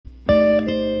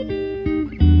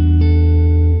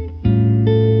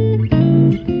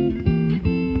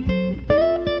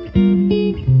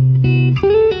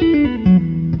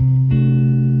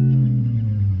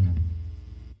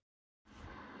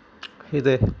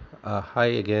there. Hi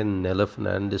again, Nella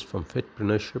Fernandez from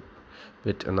Fitpreneurship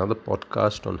with another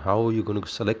podcast on how you're going to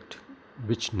select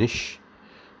which niche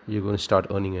you're going to start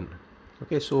earning in.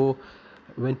 Okay, so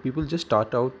when people just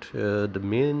start out, the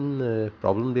main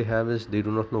problem they have is they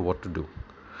do not know what to do.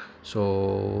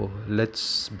 So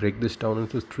let's break this down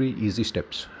into three easy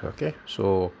steps. Okay,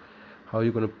 so how are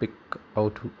you going to pick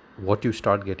out what you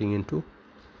start getting into?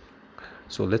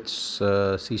 So let's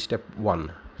see step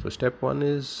one. So step one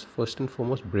is first and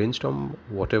foremost brainstorm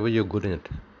whatever you're good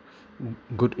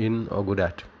in or good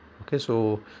at. Okay,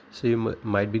 so you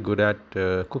might be good at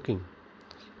cooking,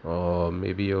 or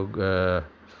maybe you're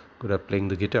good at playing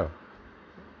the guitar,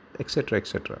 etc.,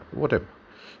 etc. Whatever,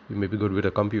 you may be good with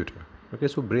a computer. Okay,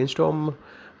 so brainstorm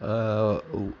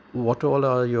what all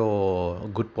are your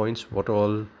good points, what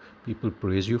all people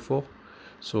praise you for.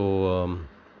 So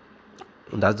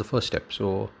that's the first step.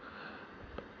 So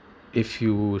if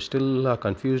you still are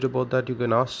confused about that, you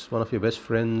can ask one of your best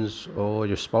friends or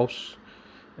your spouse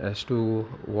as to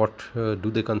what do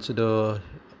they consider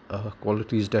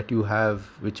qualities that you have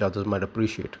which others might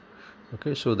appreciate.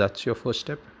 Okay, so that's your first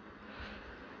step.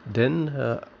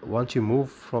 Then once you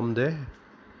move from there,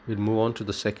 we'll move on to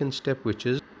the second step, which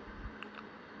is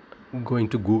going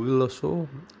to Google or so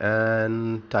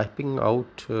and typing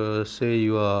out say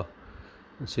you're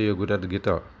good at the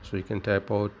guitar, so you can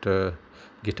type out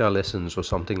guitar lessons or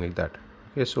something like that.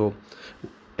 Okay, so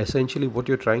essentially what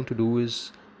you're trying to do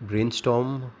is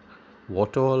brainstorm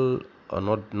what all, or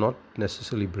not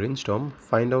necessarily brainstorm,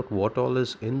 find out what all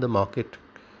is in the market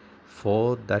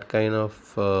for that kind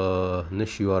of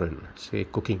niche you are in. Say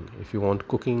cooking, if you want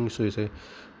cooking, so you say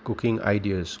cooking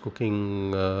ideas,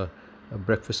 cooking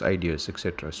breakfast ideas,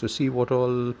 etc. So see what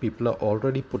all people are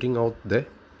already putting out there,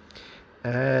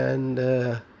 and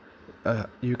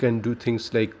you can do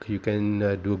things like you can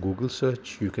do a Google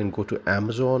search, you can go to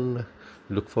Amazon,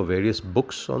 look for various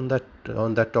books on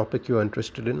that topic you're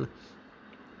interested in.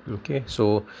 Okay,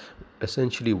 so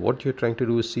essentially what you're trying to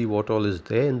do is see what all is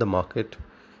there in the market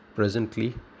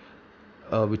presently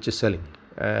which is selling,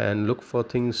 and look for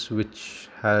things which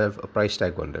have a price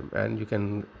tag on them, and you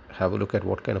can have a look at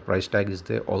what kind of price tag is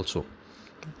there also.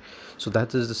 So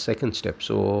that is the second step.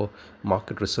 So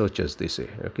market research, as they say.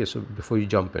 Okay, so before you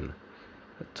jump in,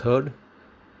 third,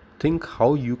 think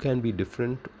how you can be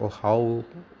different, or how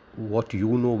what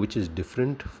you know which is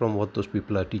different from what those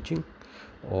people are teaching,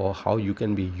 or how you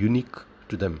can be unique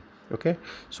to them. Okay,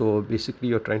 so basically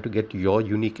you're trying to get your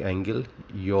unique angle,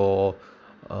 your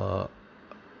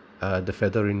the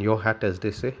feather in your hat, as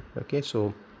they say. Okay,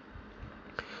 so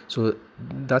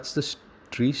that's the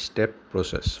three step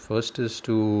process. First is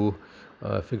to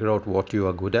figure out what you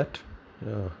are good at,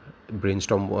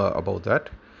 brainstorm about that.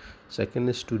 Second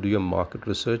is to do your market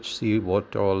research, see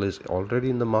what all is already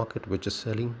in the market which is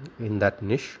selling in that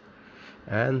niche.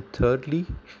 And thirdly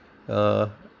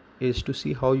is to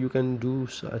see how you can do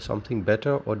something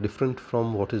better or different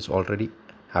from what is already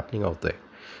happening out there.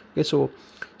 Okay, so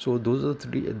those are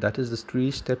that is the three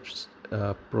steps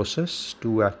process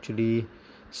to actually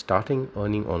starting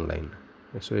earning online.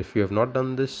 So if you have not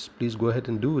done this, please go ahead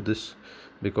and do this,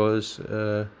 because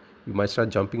you might start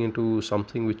jumping into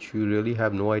something which you really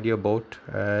have no idea about,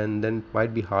 and then it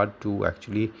might be hard to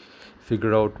actually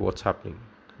figure out what's happening.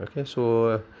 Okay,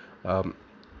 so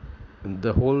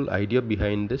the whole idea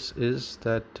behind this is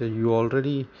that you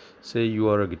already say you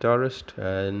are a guitarist,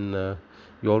 and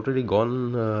you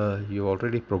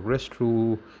already progressed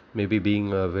through maybe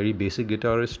being a very basic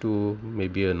guitarist to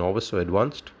maybe a novice or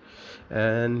advanced,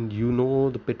 and you know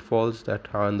the pitfalls that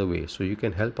are in the way, so you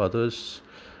can help others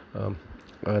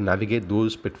navigate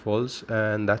those pitfalls,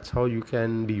 and that's how you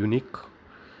can be unique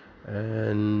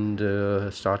and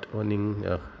start earning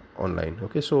online.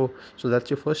 Okay, so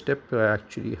that's your first step,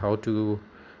 actually, how to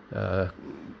uh,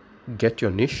 get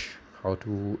your niche, how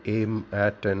to aim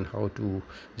at, and how to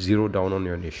zero down on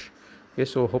your niche. Okay,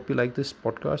 so hope you like this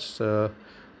podcast.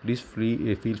 Please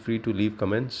feel free to leave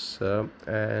comments,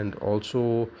 and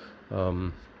also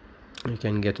you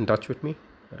can get in touch with me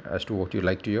as to what you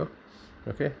like to hear.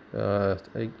 Okay,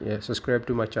 subscribe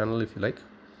to my channel if you like.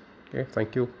 Okay,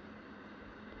 thank you.